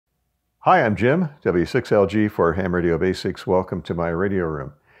Hi, I'm Jim, W6LG for Ham Radio Basics. Welcome to my radio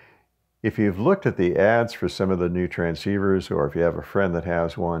room. If you've looked at the ads for some of the new transceivers, or if you have a friend that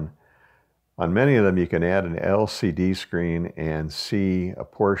has one, on many of them you can add an LCD screen and see a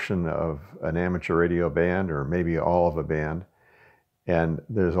portion of an amateur radio band or maybe all of a band. And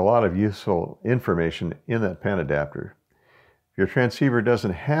there's a lot of useful information in that pen adapter. If your transceiver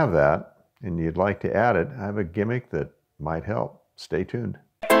doesn't have that and you'd like to add it, I have a gimmick that might help. Stay tuned.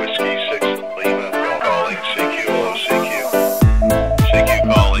 Whiskey 6 Lima calling CQ low CQ.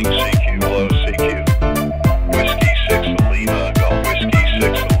 CQ calling CQ low CQ. Whiskey 6 Lima Golf. Whiskey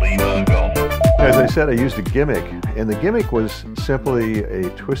 6 Lima Golf. As I said, I used a gimmick, and the gimmick was simply a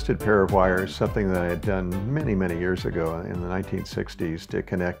twisted pair of wires, something that I had done many, many years ago in the 1960s to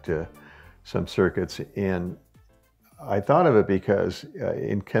connect to some circuits. And I thought of it because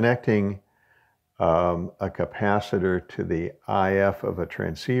in connecting a capacitor to the IF of a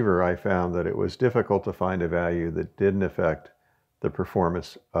transceiver, I found that it was difficult to find a value that didn't affect the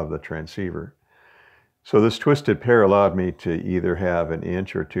performance of the transceiver. So this twisted pair allowed me to either have an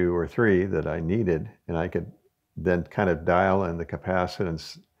inch or two or three that I needed, and I could then kind of dial in the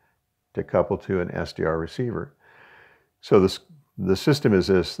capacitance to couple to an SDR receiver. So the system is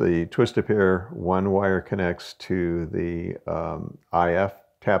this: the twisted pair, one wire connects to the IF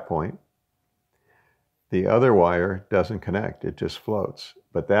tap point. The other wire doesn't connect, it just floats.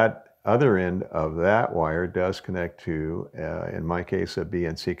 But that other end of that wire does connect to, in my case, a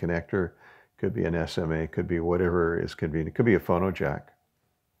BNC connector, could be an SMA, could be whatever is convenient, it could be a phono jack.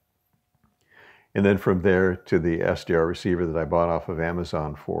 And then from there to the SDR receiver that I bought off of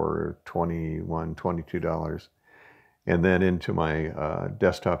Amazon for $21, $22. And then into my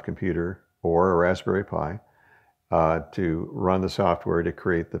desktop computer or a Raspberry Pi to run the software to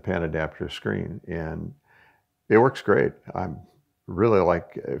create the pen adapter screen. And it works great. I'm really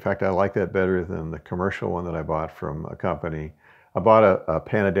in fact, I like that better than the commercial one that I bought from a company. I bought a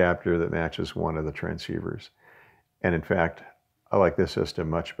pen adapter that matches one of the transceivers. And in fact, I like this system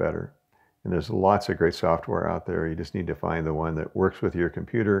much better. And there's lots of great software out there. You just need to find the one that works with your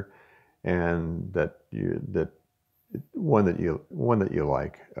computer and one that you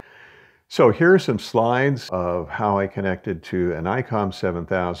like. So here are some slides of how I connected to an ICOM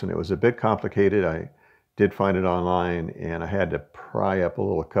 7000. It was a bit complicated. I did find it online, and I had to pry up a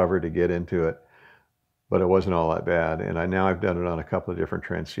little cover to get into it, but it wasn't all that bad. And now I've done it on a couple of different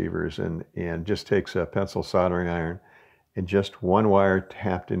transceivers, and just takes a pencil soldering iron and just one wire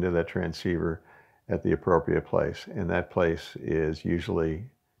tapped into that transceiver at the appropriate place. And that place is usually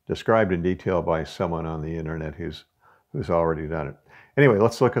described in detail by someone on the internet who's already done it. Anyway,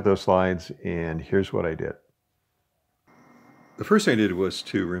 let's look at those slides, and here's what I did. The first thing I did was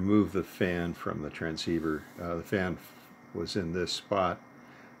to remove the fan from the transceiver. The fan was in this spot.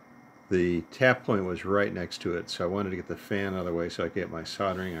 The tap point was right next to it, so I wanted to get the fan out of the way so I could get my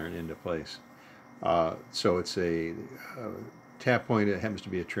soldering iron into place. So it's a tap point. It happens to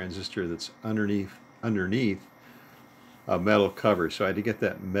be a transistor that's underneath a metal cover. So I had to get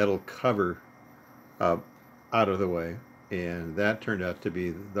that metal cover out of the way. And that turned out to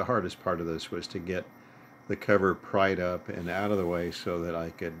be the hardest part of this, was to get the cover pried up and out of the way so that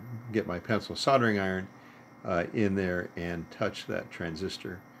I could get my pencil soldering iron in there and touch that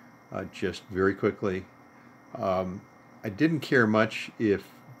transistor just very quickly. I didn't care much if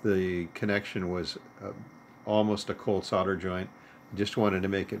the connection was almost a cold solder joint. I just wanted to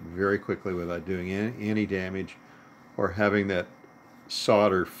make it very quickly without doing any damage or having that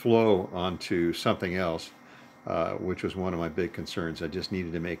solder flow onto something else. Which was one of my big concerns. I just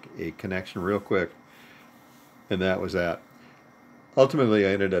needed to make a connection real quick, and that was that. Ultimately, I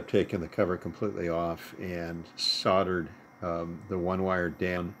ended up taking the cover completely off and soldered the one wire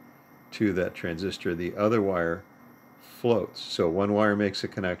down to that transistor. The other wire floats. So one wire makes a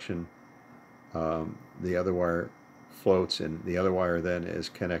connection, the other wire floats, and the other wire then is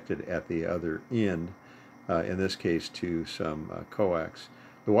connected at the other end, in this case to some coax.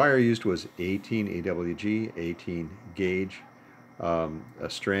 The wire used was 18 AWG, 18 gauge,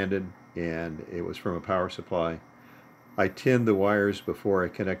 stranded, and it was from a power supply. I tinned the wires before I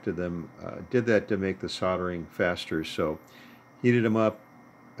connected them. Did that to make the soldering faster. So heated them up,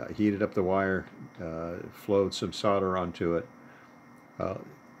 heated up the wire, flowed some solder onto it.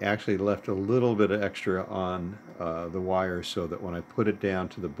 Actually left a little bit of extra on the wire so that when I put it down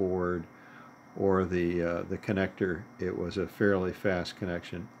to the board or the connector, it was a fairly fast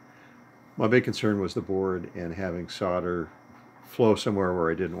connection. My big concern was the board and having solder flow somewhere where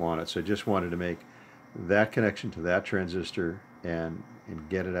I didn't want it. So I just wanted to make that connection to that transistor and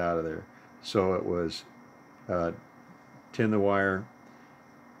get it out of there. So it was tin the wire,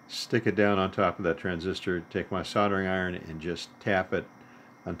 stick it down on top of that transistor, take my soldering iron and just tap it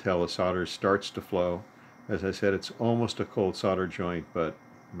until the solder starts to flow. As I said, it's almost a cold solder joint, but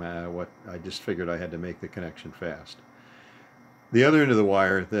I just figured I had to make the connection fast. The other end of the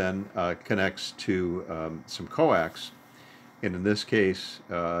wire then connects to some coax, and in this case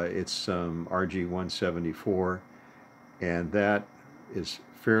it's some RG174, and that is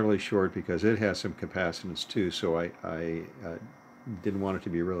fairly short because it has some capacitance too, so I didn't want it to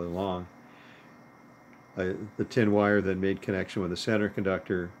be really long. The tin wire then made connection with the center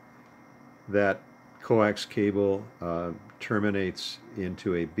conductor. That coax cable terminates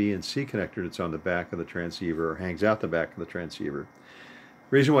into a B and C connector that's on the back of the transceiver, or hangs out the back of the transceiver.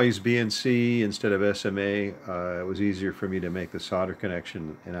 The reason why I used B and C instead of SMA, it was easier for me to make the solder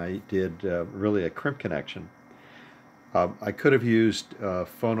connection, and I did really a crimp connection. I could have used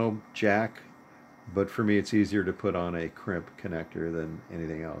phono jack, but for me it's easier to put on a crimp connector than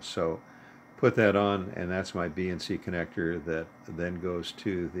anything else. So put that on, and that's my B and C connector that then goes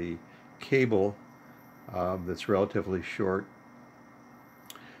to the cable that's relatively short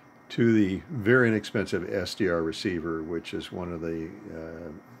to the very inexpensive SDR receiver, which is one of the,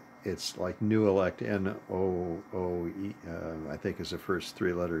 it's like New Elect, N-O-O-E, I think is the first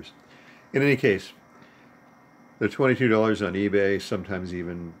three letters. In any case, they're $22 on eBay, sometimes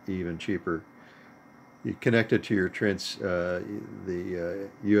even cheaper. You connect it to your the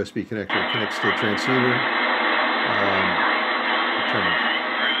USB connector connects to the transceiver,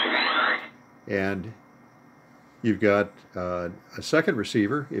 and you've got a second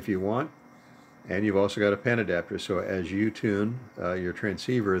receiver if you want, and you've also got a pen adapter. So as you tune your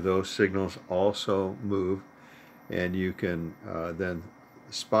transceiver, those signals also move, and you can then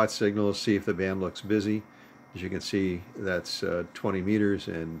spot signals, see if the band looks busy. As you can see, that's 20 meters,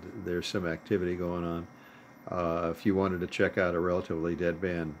 and there's some activity going on. If you wanted to check out a relatively dead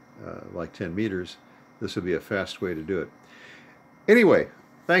band, like 10 meters, this would be a fast way to do it. Anyway,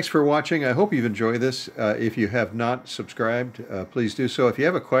 thanks for watching. I hope you've enjoyed this. If you have not subscribed, please do so. If you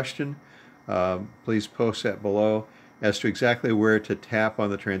have a question, please post that below. As to exactly where to tap on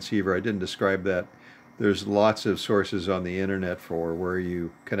the transceiver, I didn't describe that. There's lots of sources on the internet for where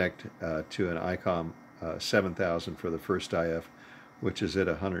you connect to an ICOM 7000 for the first IF, which is at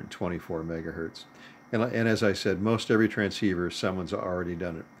 124 megahertz. And as I said, most every transceiver, someone's already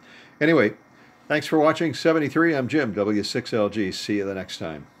done it. Anyway, thanks for watching 73. I'm Jim, W6LG. See you the next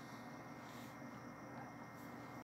time.